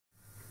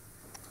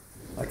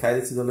Okay,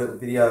 this is a little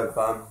video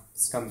of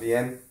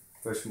ScummVM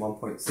version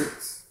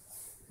 1.6.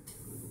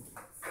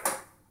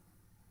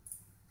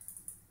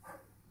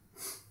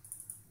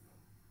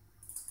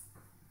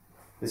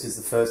 This is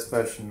the first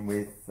version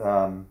with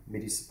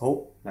MIDI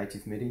support,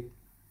 native MIDI.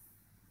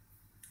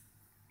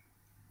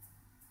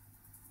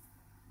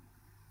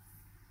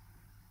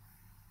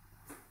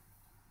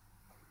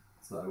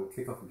 So we'll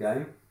kick off a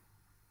game.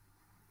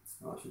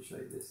 Oh, I should show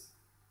you this.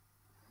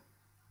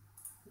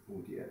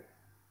 Audio.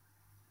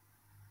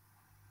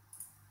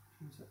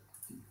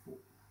 Default.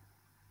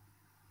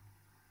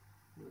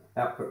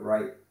 Output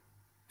rate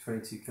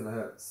 22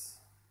 kilohertz.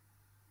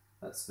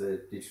 That's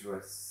the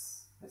digital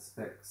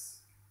aspects.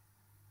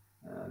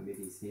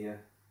 MIDI's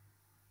here.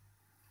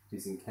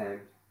 Using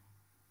cam.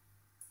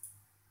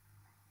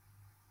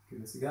 Give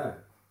this a go.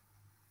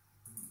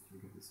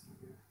 Give this a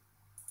go.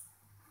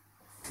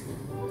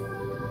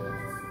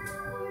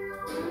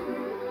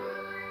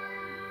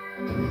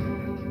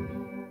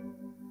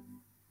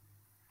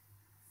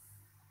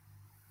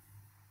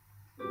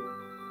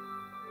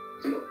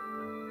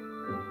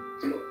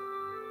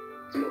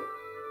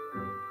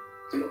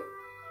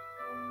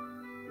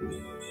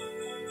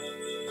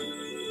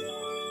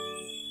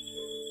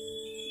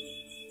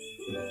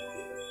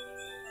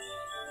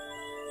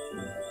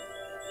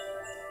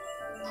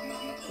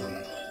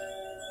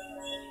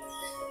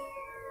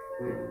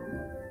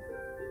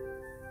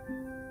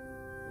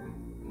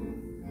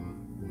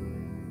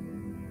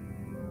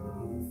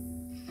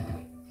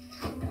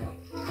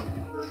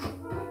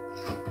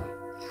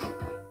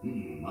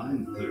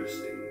 I'm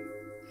thirsty.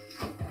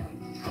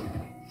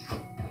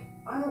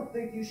 I don't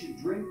think you should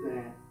drink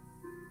that.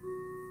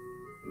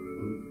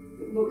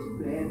 It looks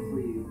bad for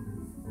you.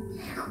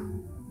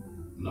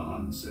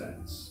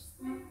 Nonsense.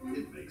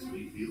 It makes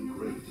me feel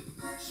great.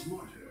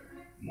 Smarter.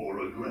 More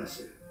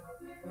aggressive.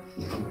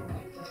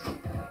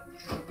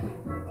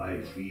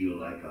 I feel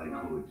like I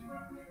could.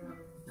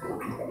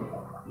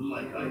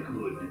 Like I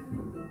could.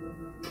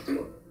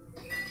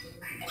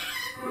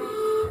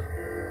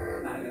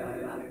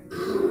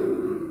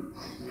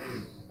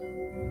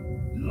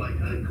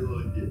 Like I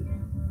could.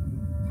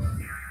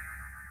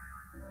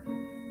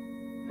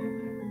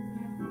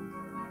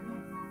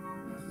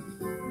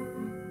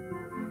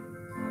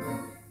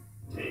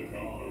 Take on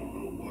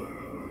the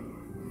world.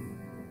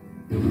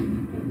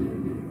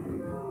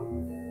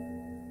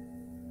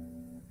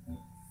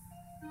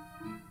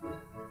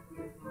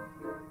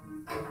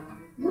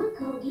 Look,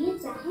 Cody,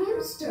 it's a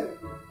hamster.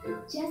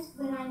 Just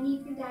what I need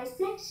for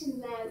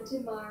dissection lab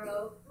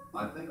tomorrow.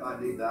 I think I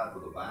need that for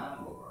the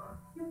band, Laura.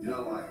 You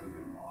know, like we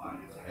can line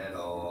his head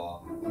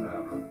off, or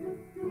whatever.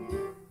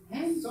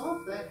 Hands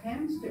off that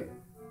hamster.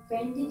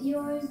 Friend of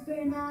yours,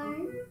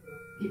 Bernard?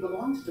 He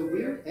belongs to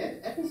Weird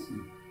Ed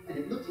Edison, and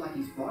it looks like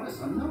he's brought us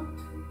a note.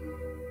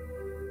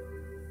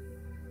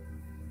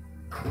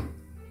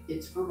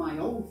 It's from my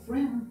old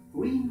friend,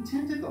 Green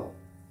Tentacle.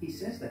 He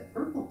says that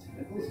Purple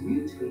Tentacle's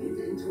mutated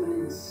into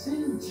an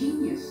insane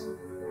genius,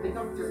 and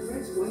Dr.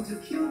 Fred's going to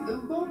kill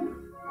them both.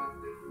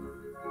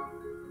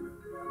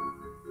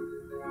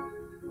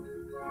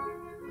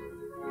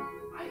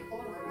 I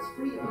thought I was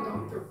free of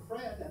Dr.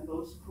 Fred and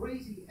those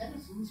crazy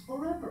Edisons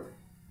forever.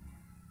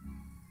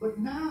 But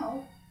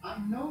now, I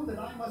know that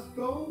I must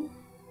go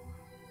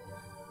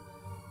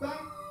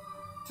back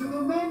to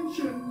the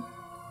mansion.